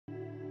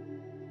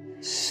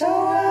So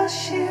I'll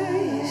shoot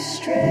you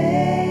straight.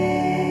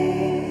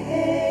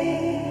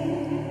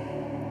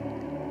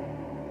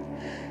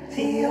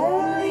 The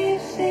only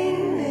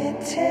thing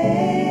that takes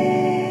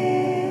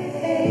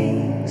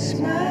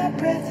my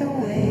breath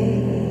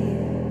away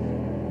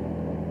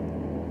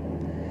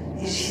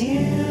is you.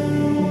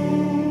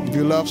 If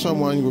you love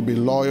someone, you will be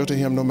loyal to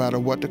him no matter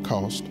what the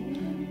cost.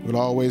 You will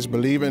always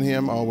believe in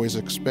him, always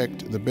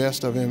expect the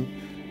best of him,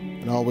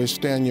 and always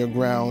stand your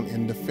ground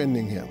in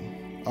defending him.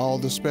 All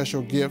the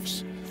special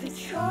gifts and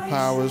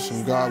powers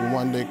from God will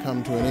one day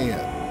come to an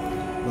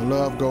end, but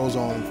love goes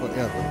on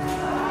forever.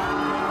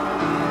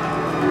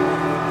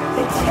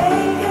 They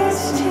take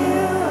us to a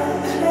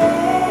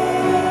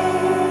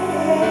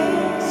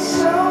place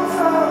so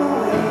far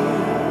away.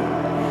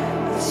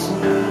 It's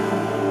me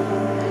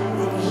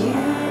and you.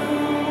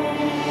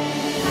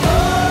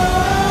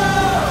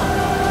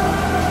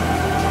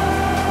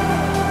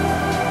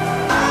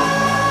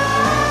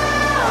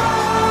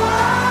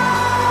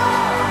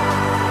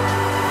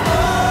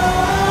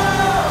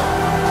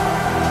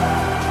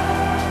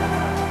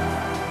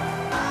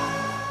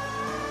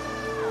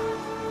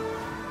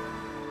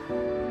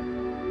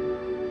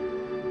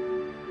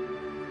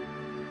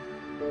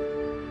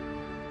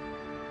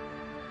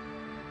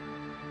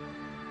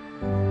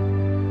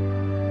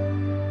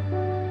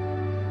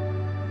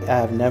 I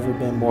have never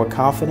been more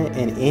confident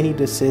in any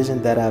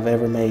decision that I've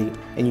ever made,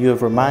 and you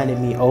have reminded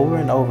me over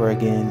and over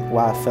again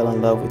why I fell in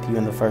love with you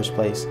in the first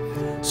place.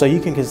 So you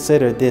can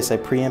consider this a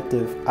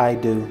preemptive I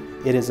do.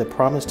 It is a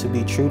promise to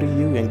be true to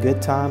you in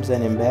good times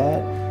and in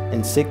bad,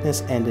 in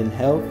sickness and in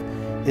health.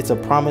 It's a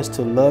promise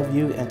to love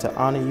you and to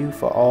honor you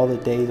for all the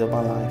days of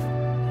my life.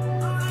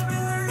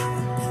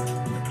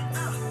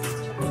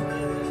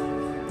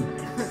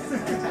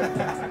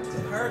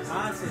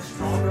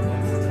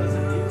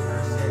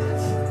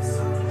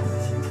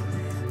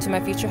 To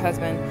my future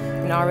husband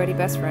and already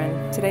best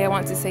friend, today I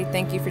want to say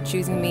thank you for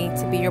choosing me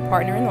to be your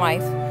partner in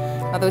life.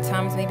 Although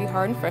times may be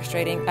hard and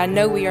frustrating, I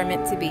know we are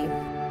meant to be.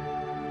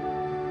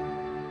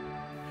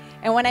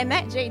 And when I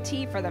met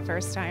JT for the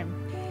first time,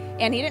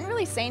 and he didn't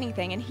really say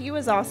anything, and he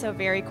was also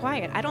very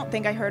quiet. I don't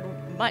think I heard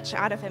much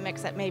out of him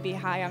except maybe,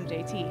 "Hi, I'm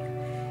JT."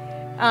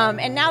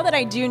 And now that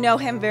I do know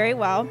him very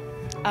well,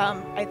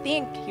 I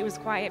think he was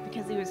quiet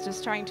because he was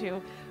just trying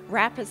to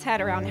wrap his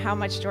head around how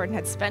much Jordan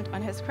had spent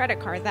on his credit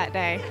card that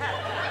day.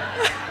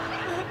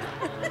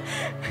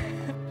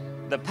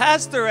 The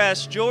pastor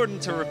asked Jordan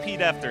to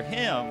repeat after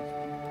him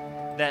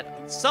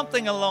that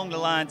something along the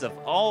lines of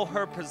all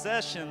her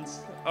possessions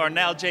are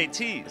now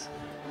JT's.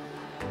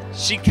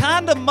 She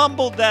kind of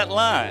mumbled that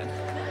line.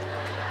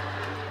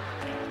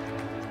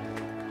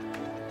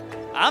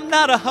 I'm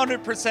not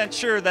 100%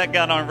 sure that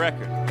got on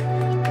record.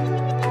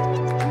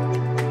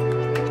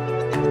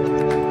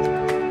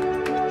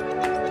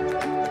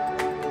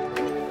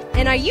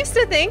 And I used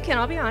to think, and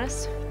I'll be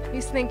honest, I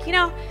used to think, you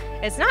know,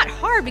 it's not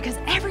hard because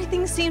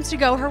everything seems to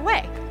go her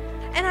way.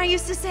 And I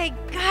used to say,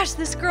 gosh,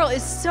 this girl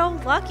is so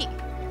lucky.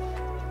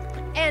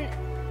 And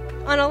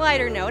on a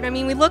lighter note, I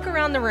mean, we look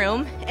around the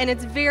room and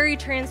it's very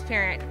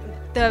transparent.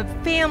 The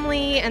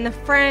family and the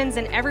friends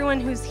and everyone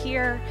who's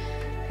here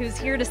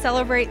to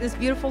celebrate this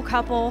beautiful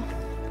couple,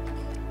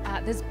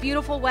 this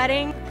beautiful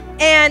wedding.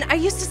 And I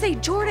used to say,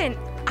 Jordan,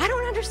 I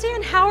don't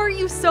understand, how are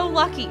you so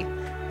lucky?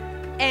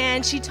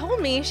 And she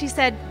told me, she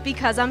said,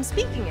 because I'm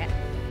speaking it.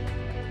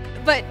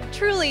 But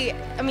truly,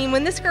 I mean,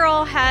 when this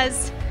girl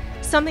has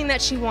something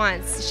that she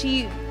wants,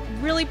 she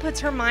really puts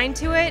her mind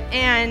to it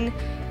and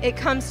it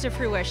comes to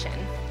fruition.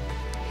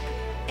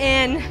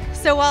 And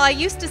so while I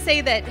used to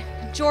say that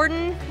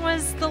Jordan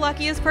was the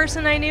luckiest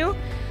person I knew,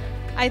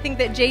 I think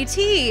that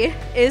JT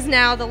is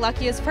now the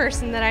luckiest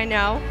person that I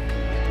know.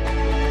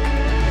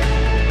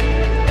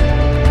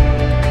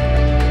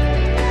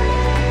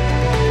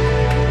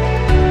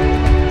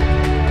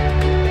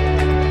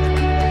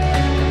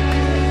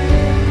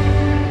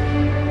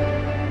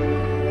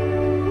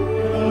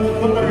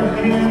 Put our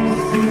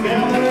hands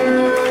together.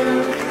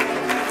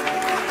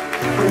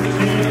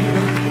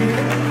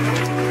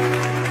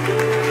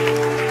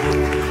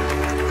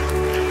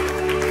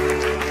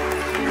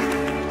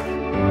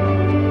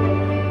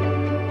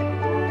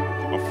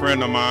 A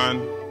friend of mine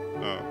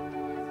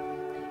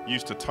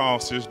used to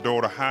toss his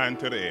daughter high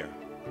into the air,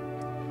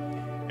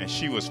 and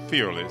she was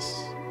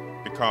fearless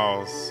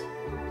because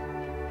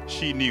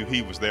she knew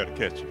he was there to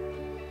catch her.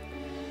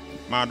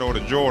 My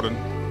daughter Jordan,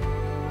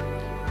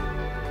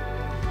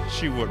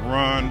 she would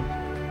run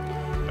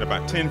at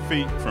about 10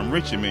 feet from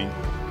reaching me.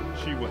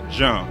 She would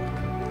jump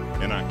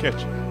and I'd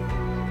catch her.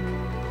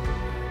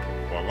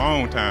 For a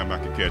long time I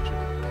could catch her.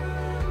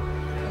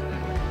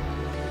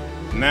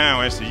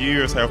 Now, as the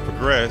years have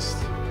progressed,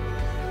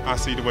 I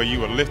see the way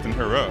you are lifting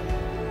her up.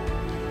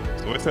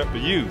 So it's up to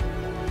you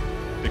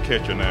to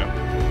catch her now.